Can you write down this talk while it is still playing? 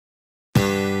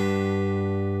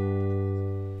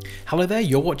Hello there,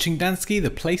 you're watching Dansky, the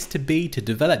place to be to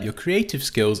develop your creative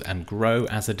skills and grow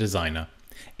as a designer.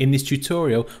 In this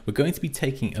tutorial, we're going to be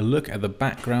taking a look at the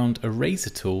background eraser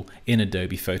tool in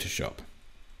Adobe Photoshop.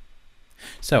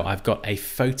 So I've got a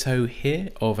photo here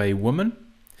of a woman.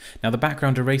 Now the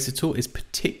background eraser tool is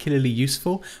particularly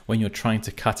useful when you're trying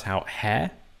to cut out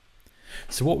hair.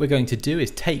 So what we're going to do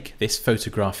is take this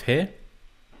photograph here,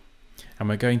 and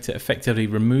we're going to effectively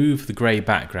remove the grey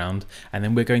background, and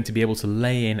then we're going to be able to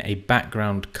lay in a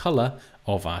background colour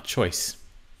of our choice.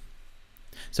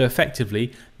 So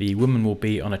effectively, the woman will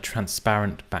be on a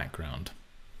transparent background.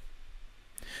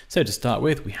 So to start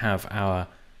with, we have our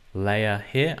layer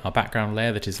here, our background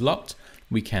layer that is locked.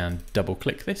 We can double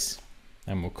click this,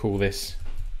 and we'll call this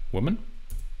woman.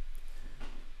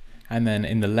 And then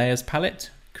in the layers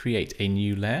palette, create a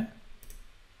new layer.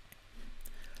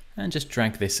 And just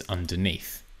drag this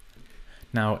underneath.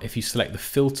 Now if you select the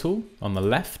fill tool on the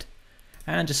left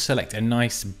and just select a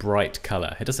nice bright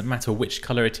color. It doesn't matter which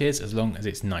color it is as long as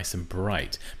it's nice and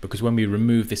bright, because when we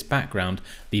remove this background,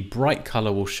 the bright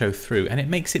color will show through and it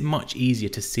makes it much easier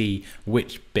to see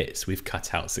which bits we've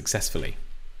cut out successfully.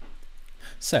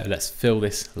 So let's fill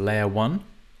this layer 1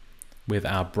 with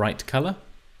our bright color,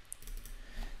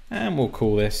 and we'll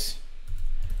call this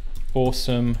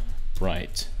awesome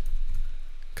bright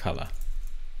color,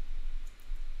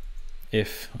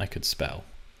 if I could spell.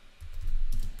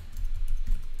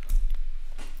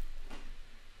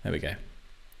 There we go.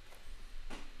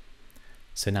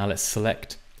 So now let's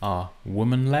select our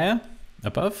woman layer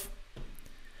above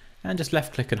and just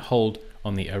left click and hold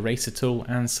on the eraser tool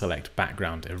and select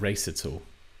background eraser tool.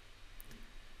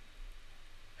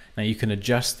 Now you can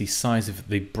adjust the size of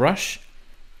the brush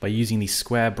by using these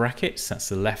square brackets. That's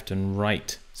the left and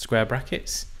right square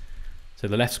brackets. So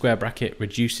the left square bracket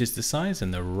reduces the size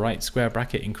and the right square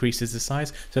bracket increases the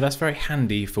size. So that's very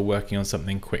handy for working on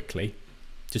something quickly,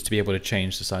 just to be able to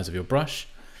change the size of your brush.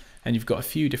 And you've got a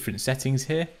few different settings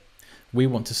here. We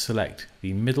want to select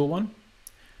the middle one.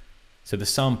 So the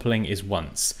sampling is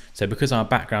once. So because our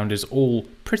background is all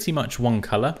pretty much one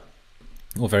color,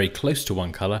 or very close to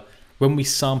one color, when we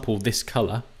sample this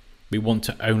color, we want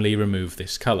to only remove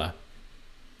this color.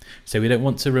 So we don't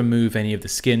want to remove any of the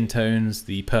skin tones,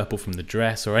 the purple from the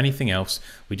dress or anything else.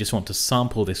 We just want to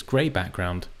sample this grey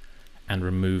background and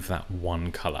remove that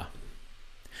one color.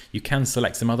 You can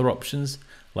select some other options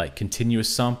like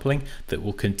continuous sampling that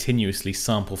will continuously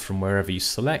sample from wherever you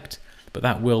select, but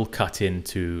that will cut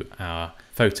into our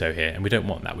photo here and we don't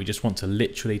want that. We just want to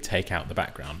literally take out the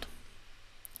background.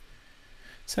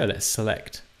 So let's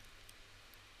select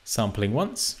sampling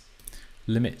once,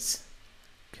 limits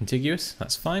contiguous,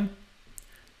 that's fine.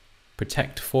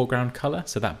 Protect foreground color,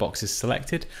 so that box is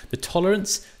selected. The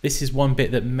tolerance, this is one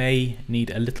bit that may need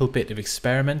a little bit of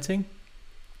experimenting.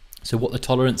 So what the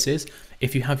tolerance is,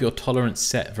 if you have your tolerance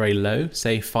set very low,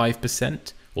 say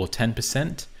 5% or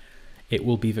 10%, it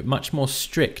will be much more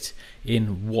strict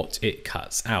in what it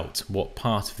cuts out, what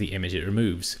part of the image it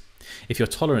removes. If your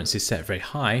tolerance is set very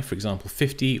high, for example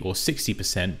 50 or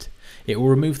 60%, it will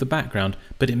remove the background,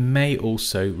 but it may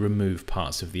also remove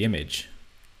parts of the image.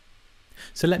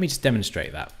 So let me just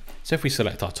demonstrate that. So if we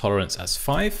select our tolerance as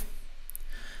 5,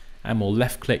 and we'll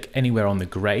left click anywhere on the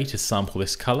grey to sample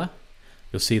this color,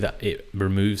 you'll see that it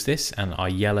removes this and our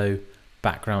yellow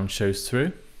background shows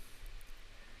through.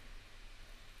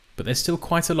 But there's still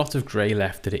quite a lot of grey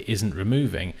left that it isn't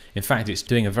removing. In fact, it's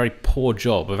doing a very poor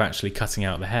job of actually cutting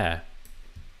out the hair.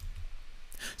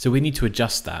 So we need to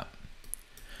adjust that.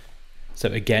 So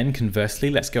again,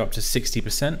 conversely, let's go up to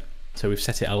 60%. So we've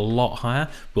set it a lot higher.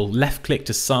 We'll left click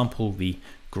to sample the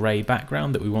grey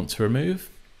background that we want to remove.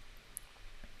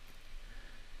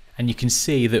 And you can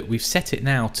see that we've set it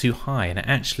now too high and it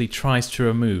actually tries to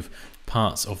remove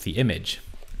parts of the image.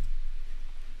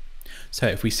 So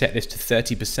if we set this to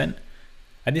 30%,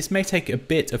 and this may take a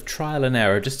bit of trial and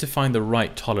error just to find the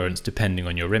right tolerance depending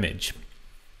on your image.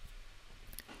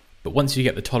 But once you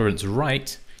get the tolerance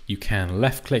right, you can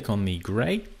left click on the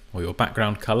grey or your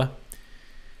background color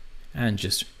and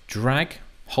just drag,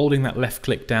 holding that left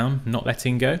click down, not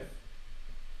letting go.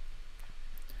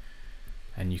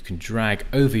 And you can drag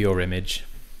over your image,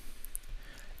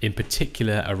 in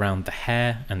particular around the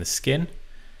hair and the skin,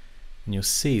 and you'll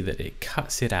see that it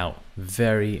cuts it out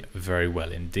very, very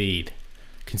well indeed,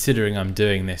 considering I'm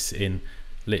doing this in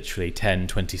literally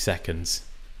 10-20 seconds.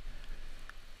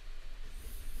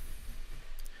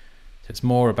 So it's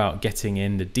more about getting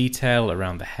in the detail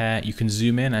around the hair. You can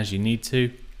zoom in as you need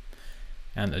to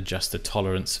and adjust the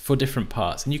tolerance for different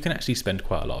parts, and you can actually spend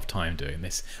quite a lot of time doing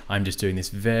this. I'm just doing this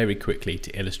very quickly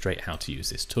to illustrate how to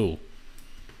use this tool.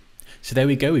 So there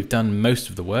we go, we've done most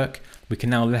of the work. We can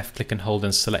now left click and hold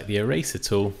and select the eraser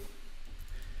tool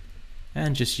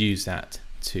and just use that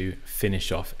to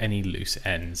finish off any loose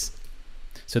ends.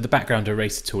 So the background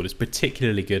eraser tool is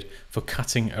particularly good for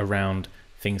cutting around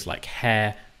things like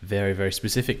hair very, very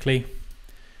specifically.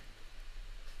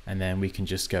 And then we can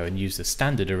just go and use the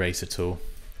standard eraser tool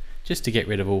just to get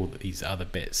rid of all these other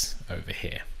bits over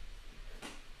here.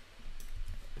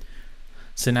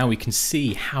 So now we can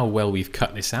see how well we've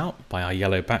cut this out by our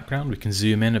yellow background. We can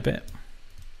zoom in a bit.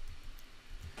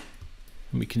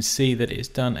 And we can see that it's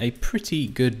done a pretty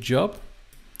good job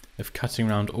of cutting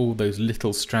around all those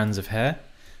little strands of hair,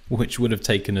 which would have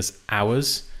taken us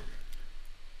hours.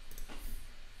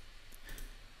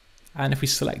 And if we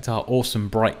select our awesome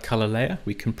bright color layer,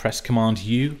 we can press Command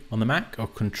U on the Mac or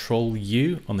Control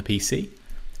U on the PC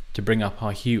to bring up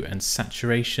our hue and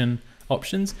saturation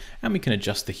options, and we can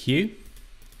adjust the hue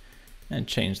and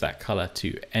change that color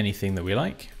to anything that we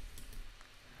like.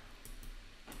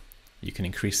 You can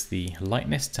increase the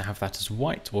lightness to have that as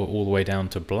white or all the way down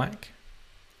to black.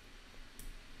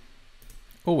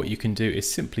 Or what you can do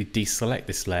is simply deselect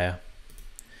this layer,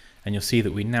 and you'll see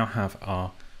that we now have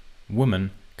our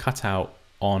woman cut out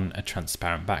on a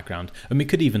transparent background. And we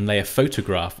could even lay a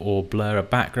photograph or blur a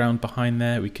background behind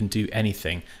there. We can do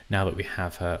anything now that we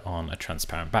have her on a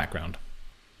transparent background.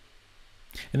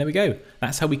 And there we go.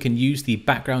 That's how we can use the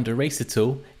background eraser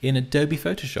tool in Adobe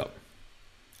Photoshop.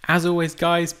 As always,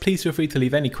 guys, please feel free to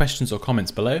leave any questions or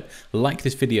comments below. Like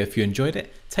this video if you enjoyed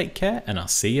it. Take care, and I'll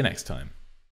see you next time.